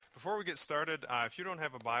Before we get started, if you don't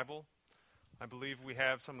have a Bible, I believe we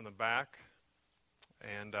have some in the back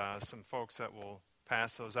and some folks that will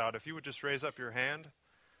pass those out. If you would just raise up your hand,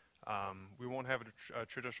 we won't have a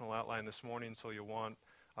traditional outline this morning, so you'll want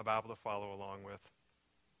a Bible to follow along with.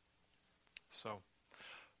 So,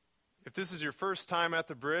 if this is your first time at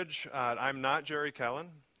the Bridge, I'm not Jerry Kellen.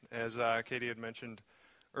 As Katie had mentioned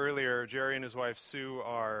earlier, Jerry and his wife Sue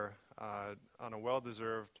are on a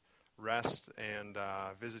well-deserved rest and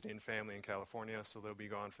visiting family in California, so they'll be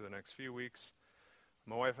gone for the next few weeks.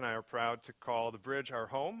 My wife and I are proud to call the Bridge our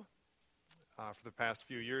home. For the past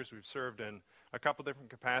few years, we've served in a couple different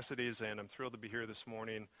capacities, and I'm thrilled to be here this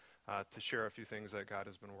morning to share a few things that God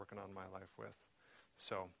has been working on my life with.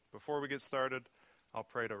 So, before we get started, I'll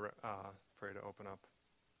pray to open up.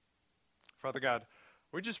 Father God,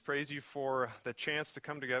 we just praise you for the chance to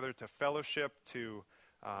come together to fellowship, to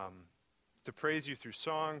praise you through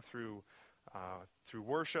song, through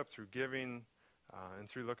worship, through giving, and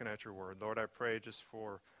through looking at your word. Lord, I pray just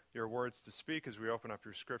for your words to speak as we open up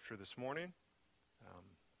your scripture this morning.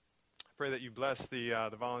 I pray that you bless the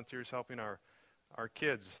volunteers helping our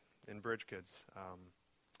kids in Bridge Kids.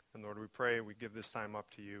 And Lord, we pray we give this time up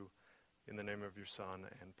to you in the name of your Son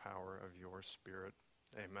and power of your Spirit.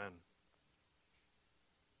 Amen.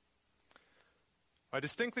 I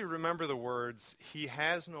distinctly remember the words, "He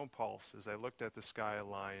has no pulse," as I looked at the sky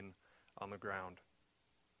lying on the ground.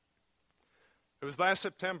 It was last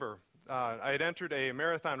September. I had entered a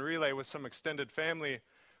marathon relay with some extended family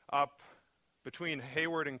up between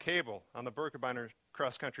Hayward and Cable on the Birkebeiner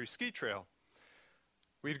cross-country ski trail.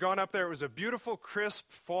 We'd gone up there. It was a beautiful, crisp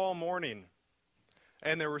fall morning.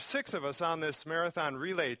 And there were 6 of us on this marathon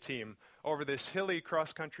relay team over this hilly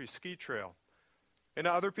cross-country ski trail. And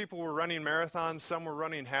other people were running marathons. Some were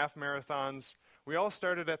running half marathons. We all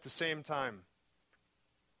started at the same time.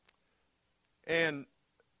 And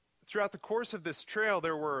throughout the course of this trail,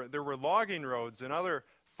 there were logging roads and other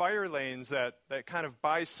fire lanes that kind of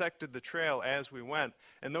bisected the trail as we went.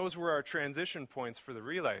 And those were our transition points for the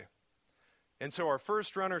relay. And so our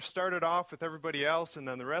first runner started off with everybody else, and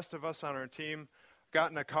then the rest of us on our team got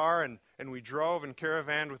in a car and we drove and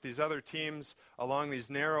caravanned with these other teams along these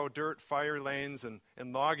narrow dirt fire lanes and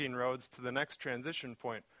logging roads to the next transition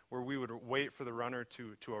point where we would wait for the runner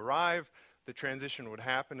to arrive. The transition would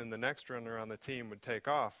happen and the next runner on the team would take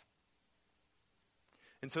off.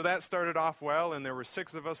 And so that started off well, and there were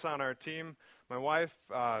 6 of us on our team. My wife,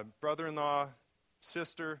 brother-in-law,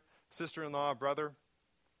 sister-in-law, brother,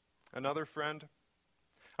 another friend.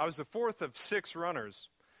 I was the 4th of 6 runners,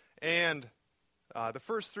 and the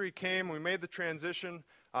first 3 came. We made the transition.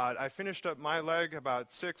 I finished up my leg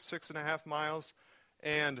about 6.5 miles,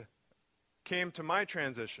 and came to my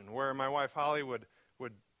transition where my wife Holly would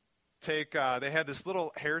take. They had this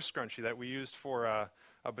little hair scrunchie that we used for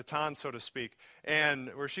a baton, so to speak,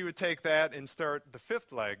 and where she would take that and start the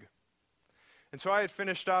 5th leg. And so I had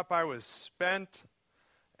finished up. I was spent,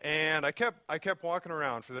 and I kept walking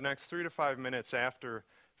around for the next 3 to 5 minutes after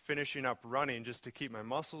finishing up running, just to keep my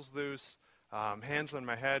muscles loose. Hands on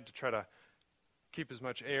my head to try to keep as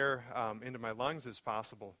much air into my lungs as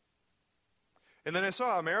possible. And then I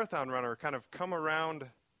saw a marathon runner kind of come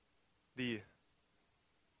around the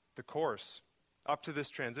course up to this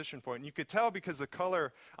transition point. And you could tell because the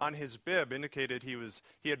color on his bib indicated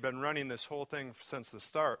he had been running this whole thing since the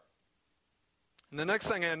start. And the next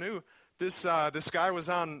thing I knew, this guy was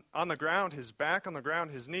on the ground, his back on the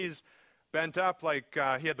ground, his knees bent up like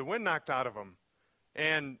he had the wind knocked out of him.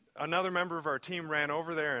 And another member of our team ran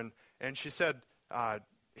over there, and she said,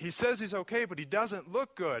 he says he's okay, but he doesn't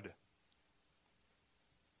look good.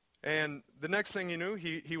 And the next thing you knew,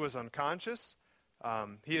 he was unconscious.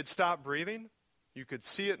 He had stopped breathing. You could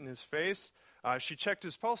see it in his face. She checked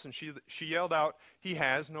his pulse, and she yelled out, "He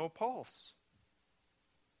has no pulse."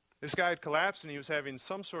 This guy had collapsed, and he was having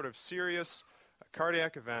some sort of serious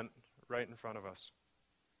cardiac event right in front of us.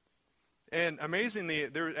 And amazingly,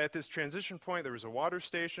 at this transition point, there was a water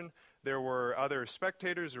station. There were other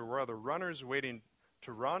spectators. There were other runners waiting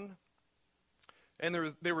to run. And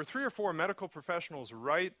there were 3 or 4 medical professionals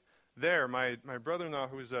right there. My brother-in-law,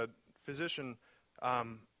 who was a physician,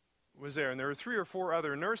 was there. And there were 3 or 4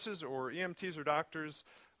 other nurses or EMTs or doctors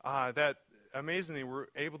that amazingly were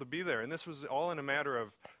able to be there. And this was all in a matter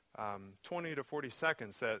of 20 to 40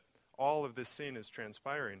 seconds that all of this scene is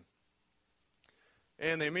transpiring.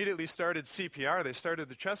 And they immediately started CPR. They started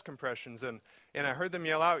the chest compressions, and I heard them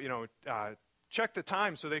yell out, check the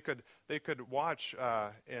time so they could watch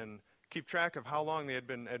and keep track of how long they had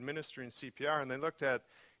been administering CPR. And they looked at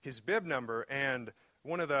his bib number, and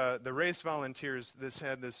one of the race volunteers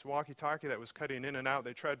had this walkie-talkie that was cutting in and out.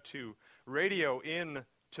 They tried to radio in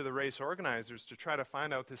to the race organizers to try to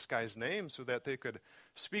find out this guy's name so that they could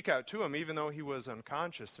speak out to him even though he was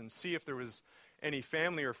unconscious, and see if there was any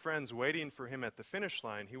family or friends waiting for him at the finish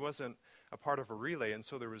line. He wasn't a part of a relay, and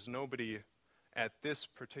so there was nobody at this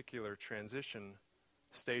particular transition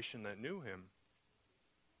station that knew him.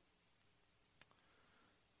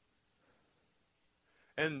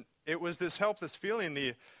 And it was this helpless feeling.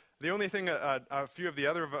 The only thing a few of the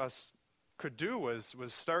other of us could do was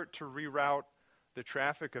start to reroute the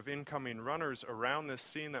traffic of incoming runners around this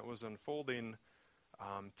scene that was unfolding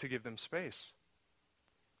to give them space.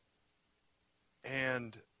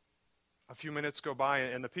 And a few minutes go by,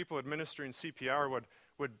 and the people administering CPR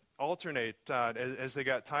would alternate as they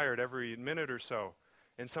got tired every minute or so.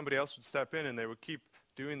 And somebody else would step in, and they would keep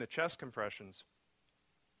doing the chest compressions.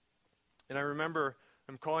 And I remember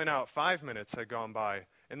I'm calling out 5 minutes had gone by,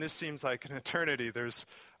 and this seems like an eternity. It's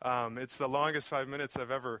the longest 5 minutes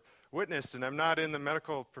I've ever witnessed, and I'm not in the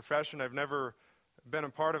medical profession. I've never been a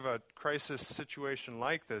part of a crisis situation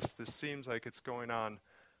like this. This seems like it's going on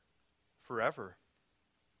forever.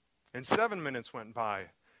 And 7 minutes went by,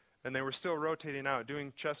 and they were still rotating out,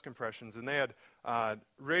 doing chest compressions, and they had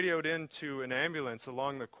radioed into an ambulance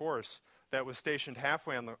along the course that was stationed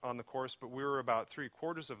halfway on the course, but we were about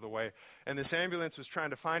 3/4 of the way. And this ambulance was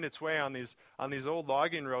trying to find its way on these old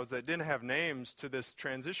logging roads that didn't have names to this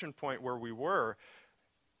transition point where we were.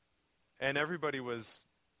 And everybody was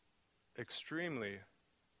extremely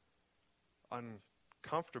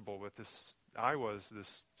uncomfortable with this.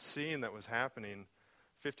 This scene that was happening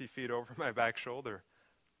 50 feet over my back shoulder.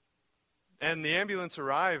 And the ambulance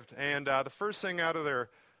arrived, and the first thing out of their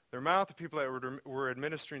mouth, the people that were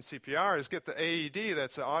administering CPR, is get the AED.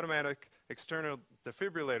 That's an automatic external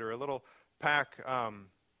defibrillator, a little pack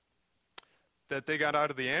that they got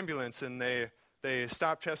out of the ambulance, and they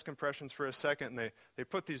stopped chest compressions for a second, and they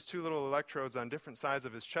put these two little electrodes on different sides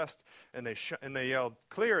of his chest, and they yelled,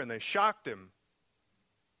 "Clear," and they shocked him.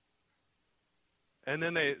 And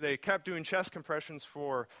then they kept doing chest compressions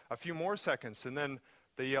for a few more seconds, and then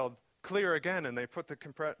they yelled, "Clear" again, and they put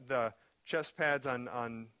the chest pads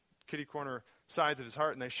on kitty corner sides of his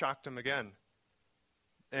heart, and they shocked him again.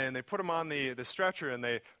 And they put him on the stretcher, and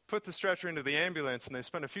they put the stretcher into the ambulance, and they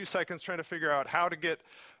spent a few seconds trying to figure out how to get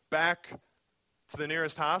back to the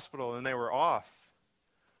nearest hospital, and they were off.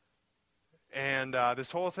 And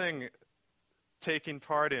this whole thing taking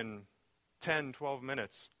part in 10, 12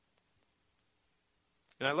 minutes.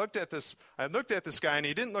 And I looked at this guy, and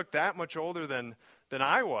he didn't look that much older than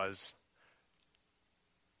I was.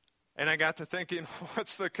 And I got to thinking,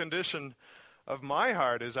 what's the condition of my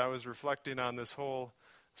heart as I was reflecting on this whole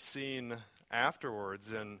scene afterwards?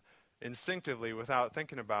 And instinctively, without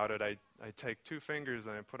thinking about it, I take 2 fingers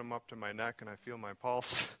and I put them up to my neck and I feel my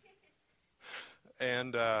pulse.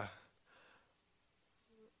 and I'm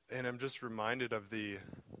just reminded of the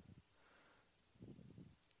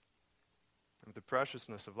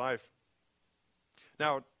preciousness of life.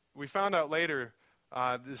 Now, we found out later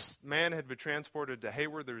this man had been transported to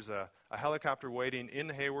Hayward. There was a helicopter waiting in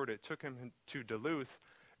Hayward. It took him to Duluth,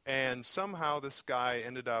 and somehow this guy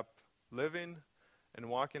ended up living and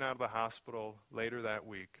walking out of the hospital later that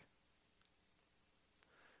week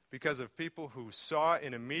because of people who saw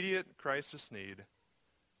an immediate crisis need,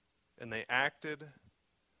 and they acted,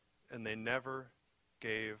 and they never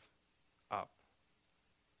gave up.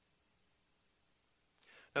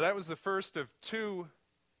 Now, that was the first of two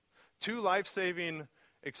life-saving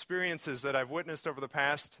experiences that I've witnessed over the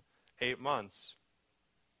past 8 months.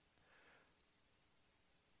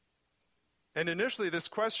 And initially, this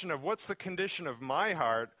question of what's the condition of my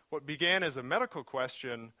heart, what began as a medical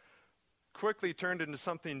question, quickly turned into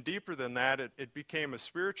something deeper than that. It became a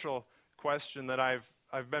spiritual question that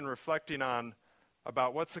I've been reflecting on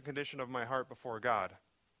about what's the condition of my heart before God.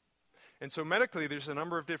 And so medically, there's a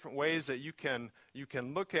number of different ways that you can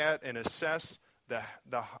look at and assess the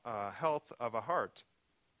health of a heart.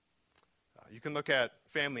 You can look at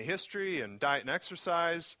family history and diet and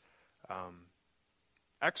exercise,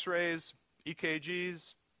 x-rays,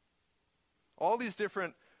 EKGs, all these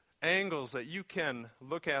different angles that you can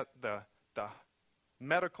look at the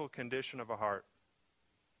medical condition of a heart.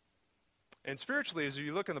 And spiritually, as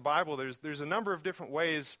you look in the Bible, there's a number of different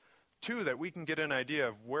ways, too, that we can get an idea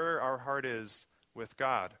of where our heart is with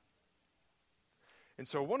God. And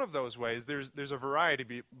so one of those ways, there's a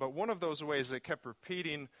variety, but one of those ways that kept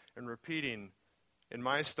repeating and repeating in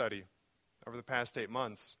my study over the past 8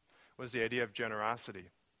 months was the idea of generosity.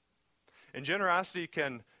 And generosity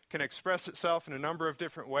can express itself in a number of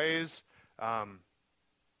different ways.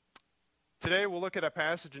 Today we'll look at a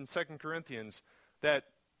passage in 2 Corinthians that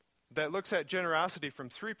that looks at generosity from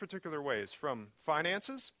three particular ways: from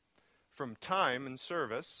finances, from time and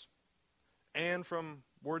service, and from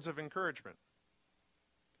words of encouragement.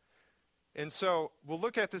 And so we'll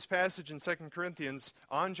look at this passage in 2 Corinthians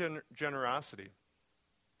on generosity.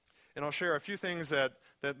 And I'll share a few things that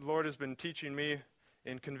the Lord has been teaching me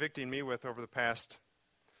and convicting me with over the past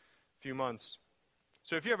few months.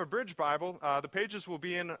 So if you have a Bridge Bible, the pages will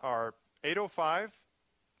be in our 805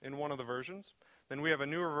 in one of the versions. Then we have a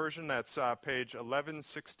newer version that's page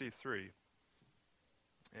 1163.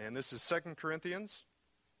 And this is 2 Corinthians,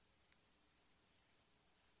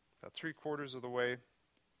 about 3/4 of the way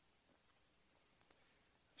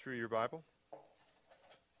through your Bible.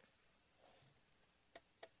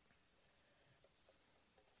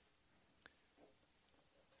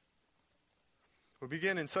 We'll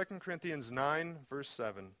begin in 2 Corinthians 9, verse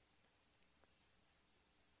 7.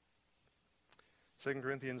 2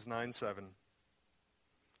 Corinthians 9:7.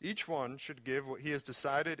 Each one should give what he has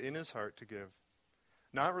decided in his heart to give,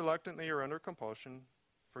 not reluctantly or under compulsion,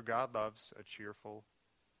 for God loves a cheerful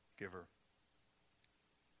giver.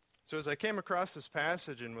 So as I came across this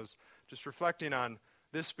passage and was just reflecting on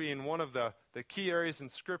this being one of the key areas in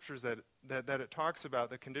Scriptures that it talks about,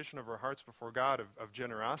 the condition of our hearts before God of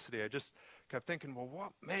generosity, I just kept thinking, well,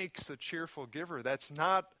 what makes a cheerful giver? That's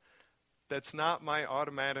not my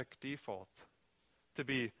automatic default, to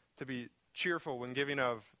be cheerful when giving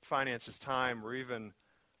of finances, time, or even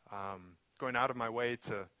going out of my way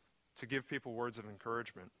to give people words of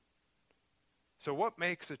encouragement. So what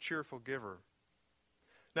makes a cheerful giver?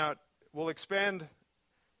 Now, we'll expand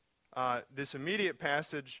this immediate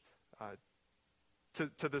passage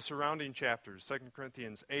to the surrounding chapters, 2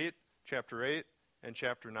 Corinthians 8, chapter 8, and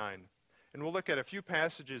chapter 9. And we'll look at a few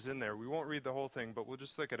passages in there. We won't read the whole thing, but we'll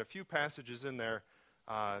just look at a few passages in there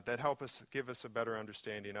that help us, give us a better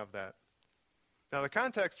understanding of that. Now, the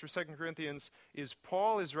context for 2 Corinthians is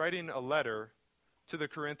Paul is writing a letter to the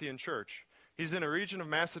Corinthian church. He's in a region of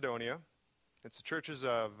Macedonia. It's the churches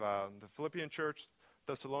of the Philippian church,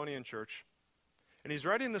 Thessalonian church. And he's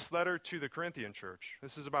writing this letter to the Corinthian church.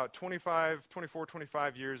 This is about 24,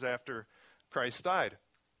 25 years after Christ died.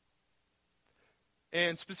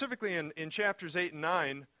 And specifically in chapters 8 and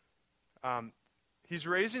 9, he's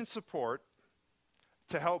raising support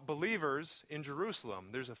to help believers in Jerusalem.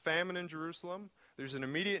 There's a famine in Jerusalem. There's an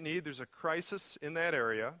immediate need. There's a crisis in that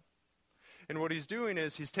area. And what he's doing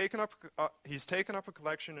is he's taken up a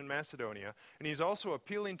collection in Macedonia, and he's also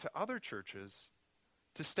appealing to other churches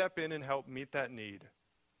to step in and help meet that need.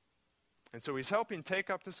 And so he's helping take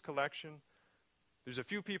up this collection. There's a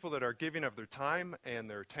few people that are giving of their time and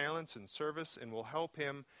their talents and service and will help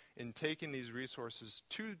him in taking these resources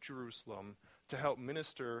to Jerusalem to help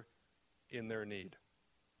minister in their need.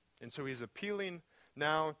 And so he's appealing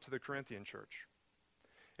now to the Corinthian church.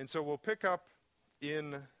 And so we'll pick up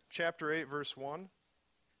in chapter 8, verse 1.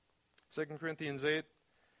 2 Corinthians 8,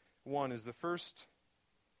 1 is the first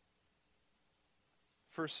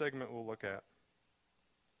segment we'll look at.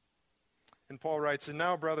 And Paul writes, "And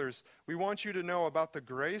now, brothers, we want you to know about the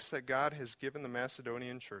grace that God has given the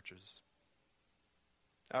Macedonian churches.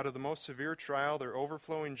 Out of the most severe trial, their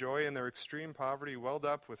overflowing joy and their extreme poverty welled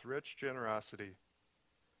up with rich generosity.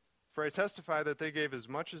 For I testify that they gave as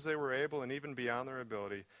much as they were able and even beyond their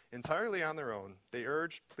ability, entirely on their own. They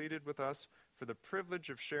urged, pleaded with us for the privilege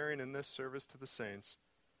of sharing in this service to the saints.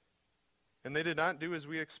 And they did not do as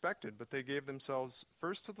we expected, but they gave themselves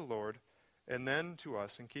first to the Lord and then to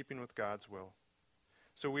us in keeping with God's will.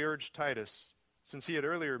 So we urged Titus, since he had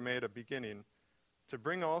earlier made a beginning, to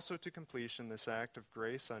bring also to completion this act of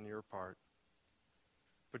grace on your part.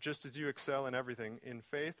 But just as you excel in everything, in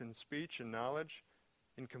faith, in speech, in knowledge,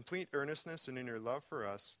 in complete earnestness, and in your love for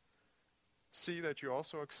us, see that you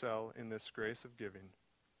also excel in this grace of giving.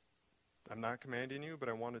 I'm not commanding you, but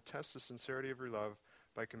I want to test the sincerity of your love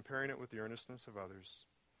by comparing it with the earnestness of others.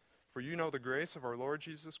 For you know the grace of our Lord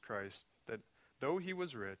Jesus Christ, that though he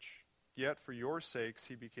was rich, yet for your sakes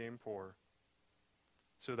he became poor,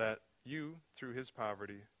 so that you, through his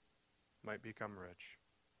poverty, might become rich."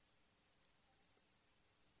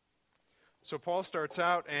 So Paul starts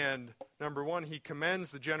out, and number one, he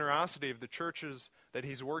commends the generosity of the churches that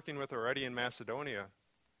he's working with already in Macedonia.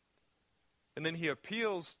 And then he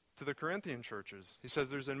appeals to the Corinthian churches. He says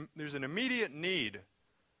there's an immediate need.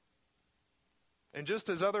 And just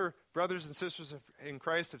as other brothers and sisters in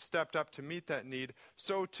Christ have stepped up to meet that need,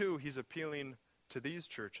 so too he's appealing to these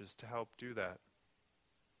churches to help do that.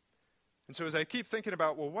 And so as I keep thinking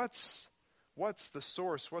about, well, what's the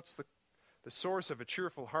source? What's the source of a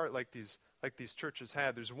cheerful heart like these churches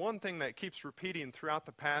had? There's one thing that keeps repeating throughout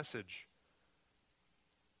the passage.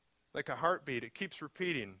 Like a heartbeat, it keeps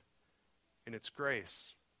repeating. And it's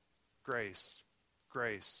grace, grace,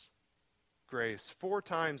 grace, grace. 4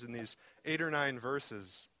 times in these 8 or 9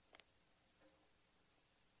 verses.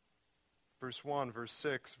 Verse 1, verse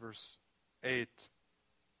 6, verse 8,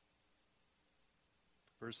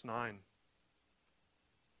 verse 9.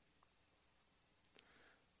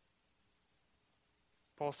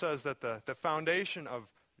 Paul says that the foundation of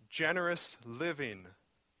generous living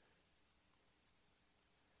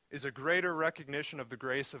is a greater recognition of the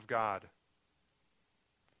grace of God.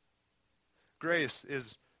 Grace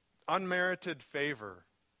is unmerited favor.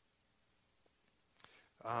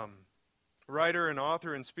 Writer and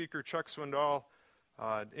author and speaker Chuck Swindoll,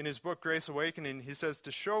 in his book Grace Awakening, he says,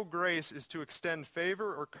 to show grace is to extend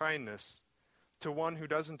favor or kindness to one who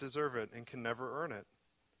doesn't deserve it and can never earn it.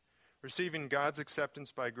 Receiving God's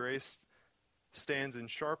acceptance by grace stands in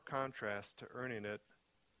sharp contrast to earning it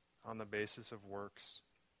on the basis of works.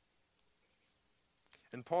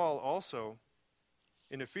 And Paul also,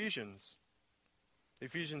 in Ephesians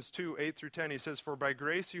 2, 8 through 10, he says, for by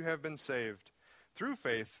grace you have been saved. Through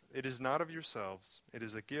faith, it is not of yourselves. It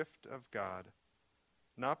is a gift of God,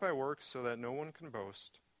 not by works, so that no one can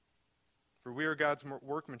boast. For we are God's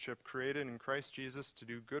workmanship, created in Christ Jesus to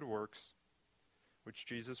do good works, which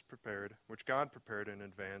God prepared in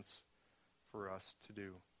advance for us to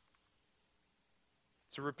do.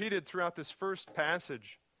 So repeated throughout this first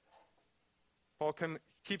passage, Paul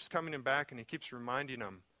keeps coming back and he keeps reminding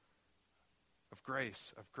them of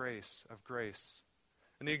grace, of grace, of grace.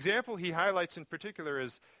 And the example he highlights in particular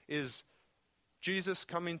is Jesus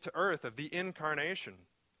coming to earth, of the incarnation.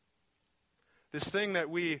 This thing that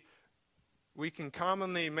we can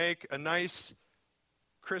commonly make a nice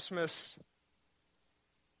Christmas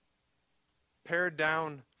pared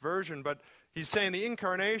down version, but he's saying the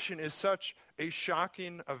incarnation is such a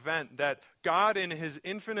shocking event that God in his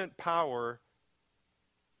infinite power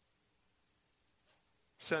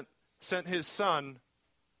sent his Son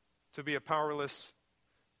to be a powerless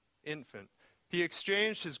infant. He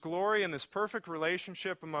exchanged his glory in this perfect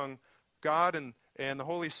relationship among God and the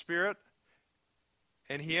Holy Spirit,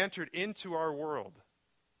 and he entered into our world.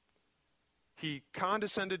 He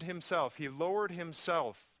condescended himself. He lowered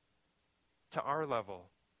himself to our level.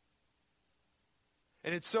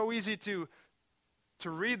 And it's so easy to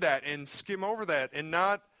read that and skim over that and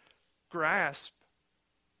not grasp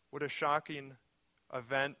what a shocking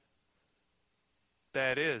event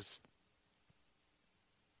that is.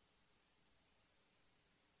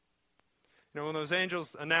 You know, when those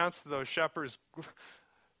angels announced to those shepherds,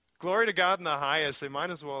 glory to God in the highest, they might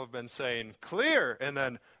as well have been saying, clear, and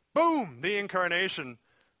then, boom, the incarnation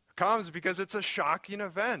comes, because it's a shocking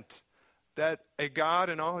event that a God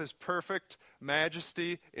in all his perfect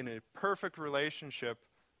majesty, in a perfect relationship,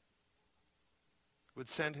 would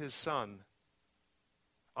send his Son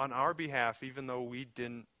on our behalf, even though we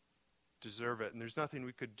didn't deserve it. And there's nothing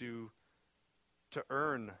we could do to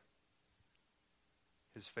earn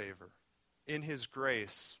his favor. In his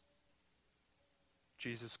grace,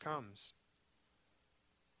 Jesus comes.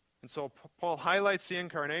 And so Paul highlights the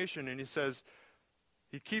incarnation, and he says,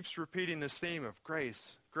 he keeps repeating this theme of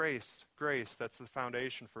grace, grace, grace. That's the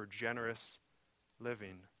foundation for generous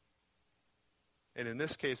living. And in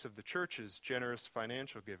this case of the church's generous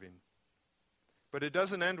financial giving. But it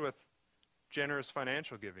doesn't end with generous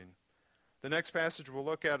financial giving. The next passage we'll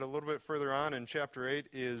look at a little bit further on in chapter 8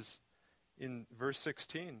 is in verse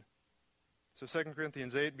 16. So 2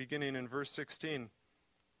 Corinthians 8, beginning in verse 16,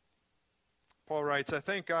 Paul writes, I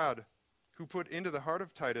thank God who put into the heart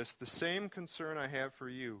of Titus the same concern I have for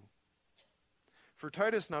you. For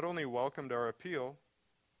Titus not only welcomed our appeal,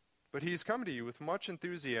 but he's come to you with much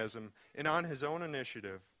enthusiasm and on his own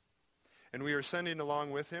initiative. And we are sending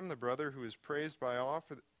along with him the brother who is praised by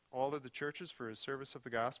all of the churches for his service of the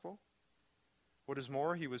gospel. What is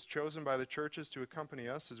more, he was chosen by the churches to accompany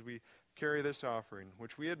us as we carry this offering,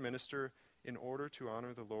 which we administer in order to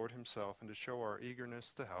honor the Lord himself and to show our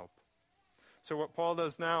eagerness to help. So what Paul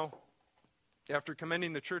does now, after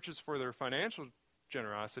commending the churches for their financial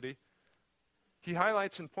generosity, he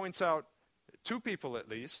highlights and points out 2 people at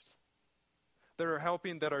least that are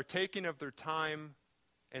helping, that are taking of their time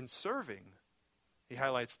and serving. He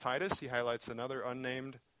highlights Titus. He highlights another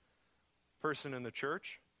unnamed person in the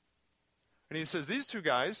church. And he says these 2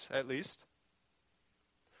 guys, at least,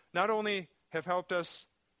 not only have helped us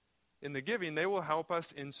in the giving, they will help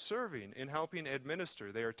us in serving, in helping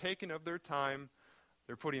administer. They are taking of their time,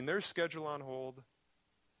 they're putting their schedule on hold,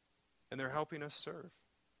 and they're helping us serve.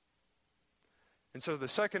 And so the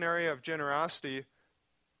second area of generosity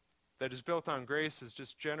that is built on grace is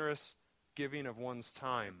just generous giving of one's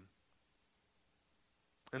time.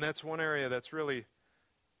 And that's one area that's really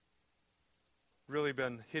really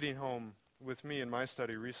been hitting home with me in my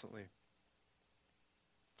study recently.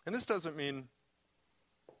 And this doesn't mean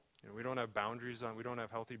we don't have we don't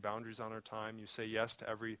have healthy boundaries on our time. You say yes to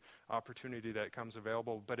every opportunity that comes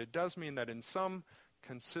available. But it does mean that in some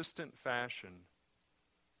consistent fashion,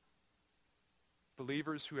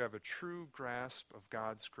 believers who have a true grasp of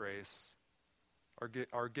God's grace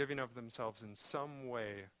are giving of themselves in some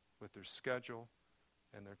way with their schedule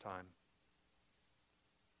and their time.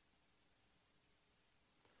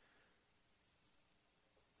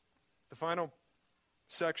 The final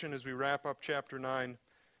section as we wrap up chapter 9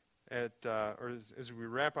 as we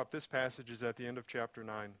wrap up this passage is at the end of chapter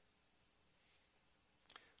 9.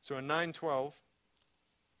 So in 9:12,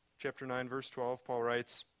 chapter 9, verse 12, Paul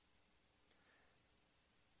writes,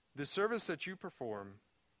 "The service that you perform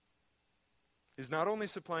is not only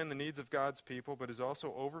supplying the needs of God's people, but is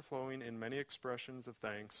also overflowing in many expressions of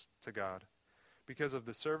thanks to God. Because of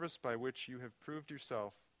the service by which you have proved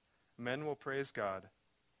yourself, men will praise God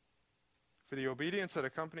for the obedience that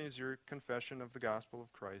accompanies your confession of the gospel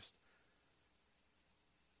of Christ,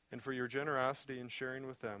 and for your generosity in sharing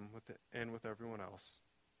with them and with everyone else.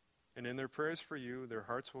 And in their prayers for you, their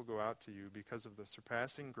hearts will go out to you because of the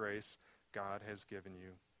surpassing grace God has given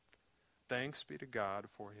you. Thanks be to God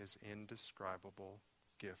for his indescribable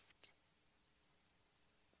gift."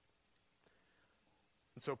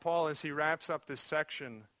 And so Paul, as he wraps up this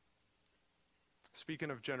section,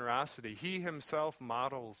 speaking of generosity, he himself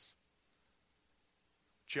models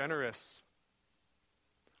generous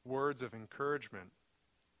words of encouragement.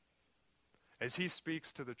 As he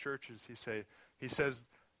speaks to the churches, he says,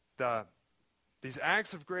 these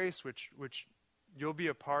acts of grace which you'll be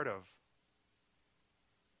a part of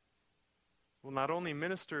will not only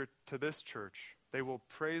minister to this church, they will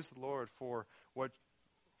praise the Lord for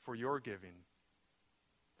your giving.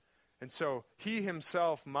 And so he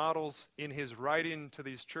himself models in his writing to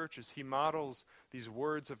these churches, he models these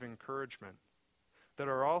words of encouragement that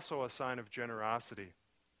are also a sign of generosity.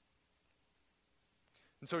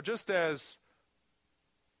 And so just as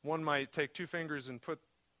one might take two fingers and put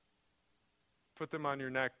them on your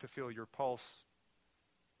neck to feel your pulse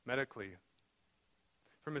medically,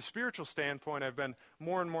 from a spiritual standpoint, I've been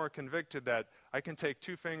more and more convicted that I can take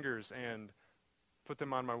two fingers and put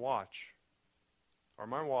them on my watch, or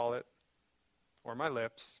my wallet, or my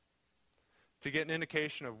lips, to get an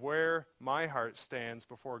indication of where my heart stands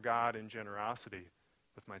before God in generosity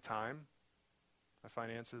with my time, my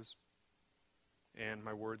finances, and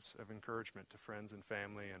my words of encouragement to friends and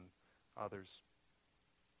family and others.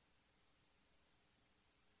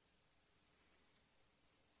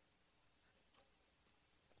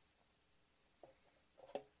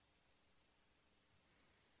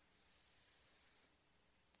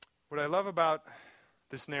 What I love about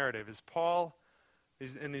this narrative is Paul,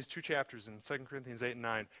 in these two chapters, in 2 Corinthians 8 and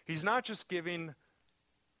 9, he's not just giving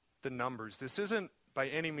the numbers. This isn't by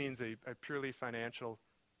any means a purely financial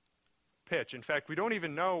pitch. In fact, we don't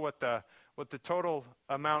even know what the total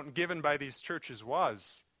amount given by these churches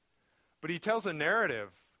was. But he tells a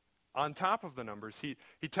narrative on top of the numbers. He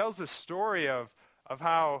tells the story of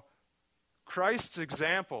how Christ's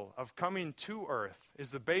example of coming to earth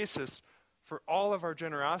is the basis for all of our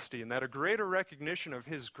generosity, and that a greater recognition of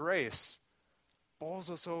his grace bowls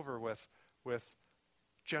us over with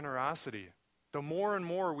generosity. The more and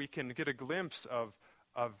more we can get a glimpse of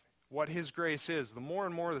what his grace is, the more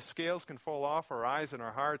and more the scales can fall off our eyes and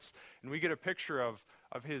our hearts, and we get a picture of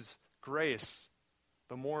his grace,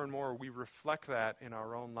 the more and more we reflect that in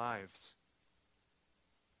our own lives.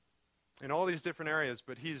 In all these different areas,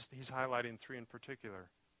 but he's highlighting three in particular.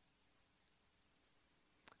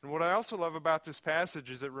 And what I also love about this passage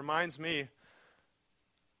is it reminds me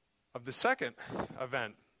of the second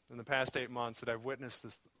event in the past 8 months that I've witnessed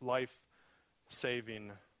this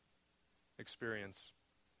life-saving experience.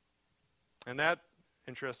 And that,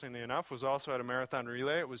 interestingly enough, was also at a marathon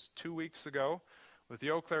relay. It was 2 weeks ago with the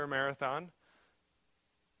Eau Claire Marathon.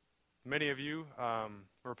 Many of you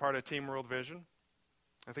were part of Team World Vision.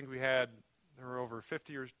 I think there were over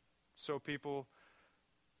 50 or so people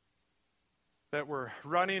that were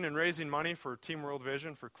running and raising money for Team World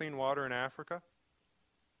Vision for clean water in Africa.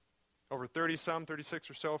 Over 36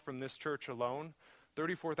 or so from this church alone.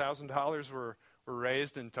 $34,000 were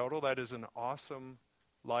raised in total. That is an awesome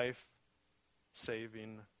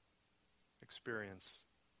life-saving experience.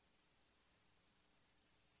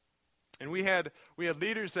 And we had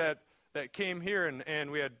leaders that came here, and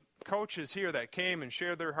we had coaches here that came and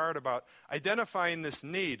shared their heart about identifying this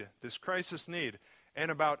need, this crisis need, and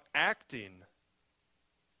about acting.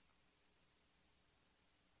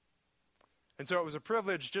 And so it was a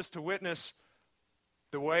privilege just to witness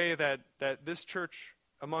the way that this church,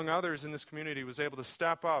 among others in this community, was able to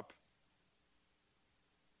step up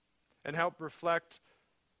and help reflect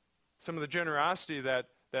some of the generosity that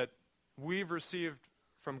we've received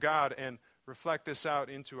from God and reflect this out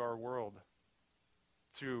into our world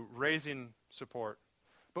through raising support.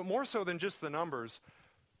 But more so than just the numbers,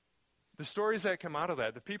 the stories that come out of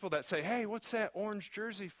that, the people that say, hey, what's that orange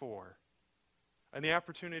jersey for? And the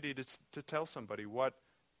opportunity to tell somebody what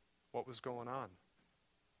was going on.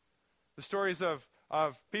 The stories of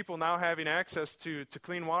people now having access to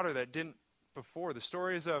clean water that didn't before. The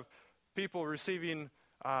stories of people receiving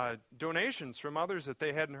donations from others that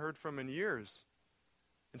they hadn't heard from in years.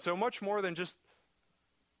 And so much more than just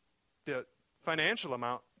the financial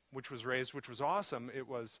amount which was raised, which was awesome. It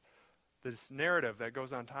was this narrative that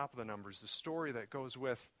goes on top of the numbers, the story that goes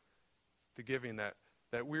with the giving, that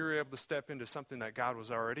we were able to step into something that God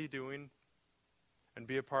was already doing and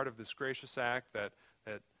be a part of this gracious act that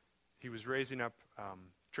he was raising up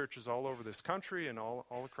churches all over this country and all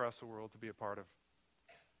across the world to be a part of.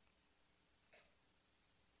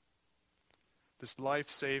 This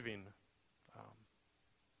life-saving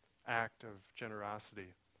act of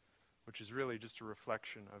generosity, which is really just a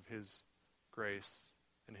reflection of his grace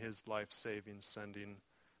and his life-saving sending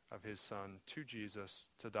of his Son to Jesus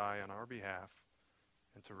to die on our behalf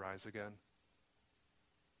and to rise again.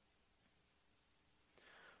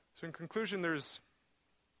 So in conclusion, there's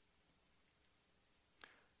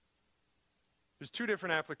two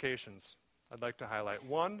different applications I'd like to highlight.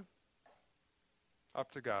 One,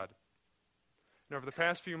 up to God. And over the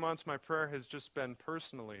past few months, my prayer has just been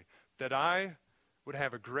personally that I would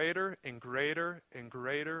have a greater and greater and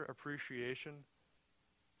greater appreciation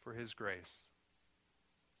for his grace.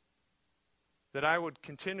 That I would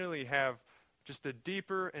continually have just a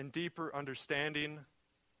deeper and deeper understanding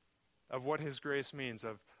of what his grace means,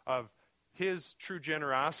 of his true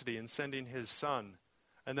generosity in sending his Son.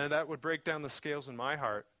 And then that would break down the scales in my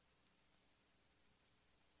heart.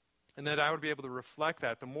 And that I would be able to reflect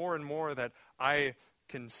that. The more and more that I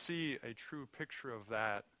can see a true picture of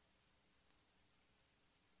that,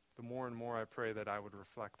 the more and more I pray that I would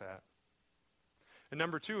reflect that. And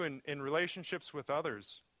number two, in relationships with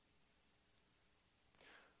others.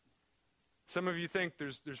 Some of you think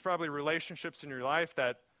there's probably relationships in your life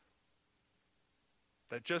that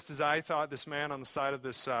just as I thought this man on the side of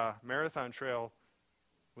this marathon trail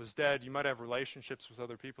was dead, you might have relationships with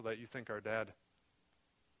other people that you think are dead.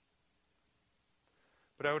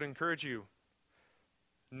 But I would encourage you,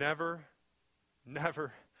 never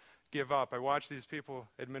give up. I watched these people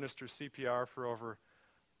administer CPR for over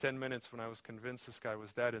 10 minutes when I was convinced this guy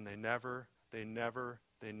was dead, and they never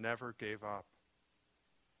gave up.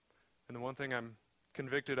 And the one thing I'm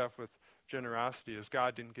convicted of with generosity is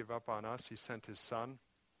God didn't give up on us. He sent his Son.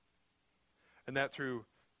 And that through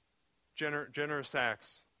generous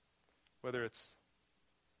acts, whether it's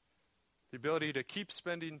the ability to keep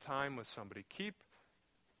spending time with somebody, keep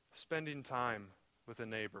spending time with a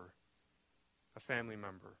neighbor, a family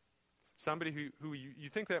member, somebody who you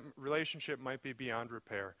think that relationship might be beyond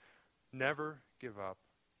repair. Never give up.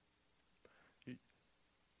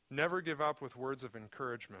 Never give up with words of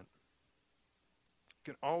encouragement.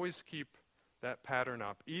 You can always keep that pattern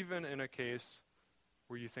up, even in a case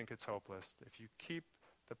where you think it's hopeless. If you keep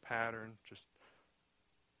the pattern, just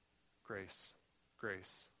grace,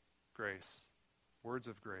 grace, grace, words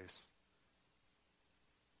of grace.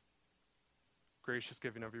 Gracious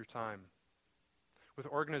giving of your time. With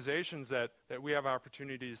organizations that we have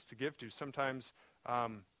opportunities to give to, sometimes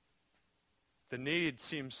the need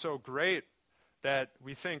seems so great that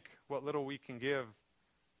we think what little we can give,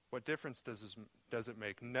 what difference does it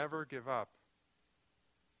make? Never give up.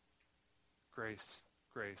 Grace,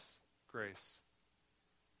 grace, grace.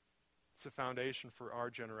 It's a foundation for our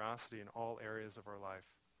generosity in all areas of our life.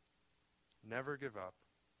 Never give up.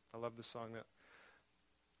 I love the song that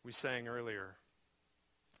we sang earlier.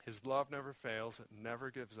 His love never fails. It never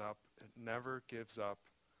gives up. It never gives up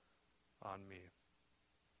on me.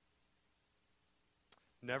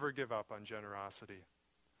 Never give up on generosity.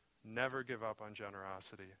 Never give up on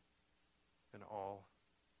generosity in all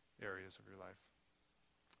areas of your life.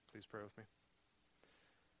 Please pray with me.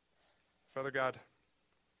 Father God,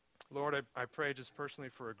 Lord, I pray just personally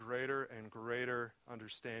for a greater and greater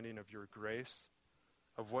understanding of your grace,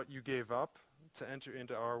 of what you gave up to enter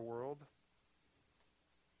into our world,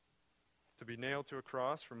 to be nailed to a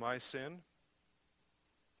cross for my sin,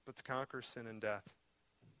 but to conquer sin and death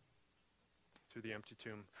through the empty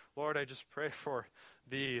tomb. Lord, I just pray for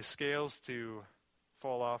the scales to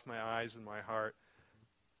fall off my eyes and my heart,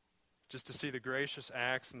 just to see the gracious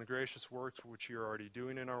acts and the gracious works which you're already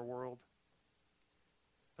doing in our world.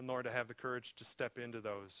 And Lord, to have the courage to step into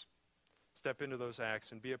those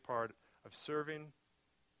acts and be a part of serving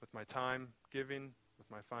with my time, giving with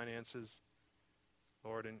my finances,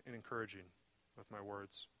 Lord, and encouraging with my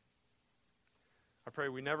words. I pray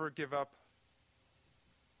we never give up.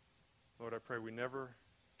 Lord, I pray we never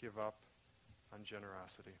give up on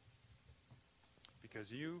generosity.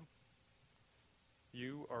 Because you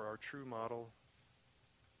are our true model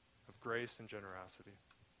of grace and generosity.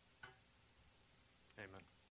 Amen.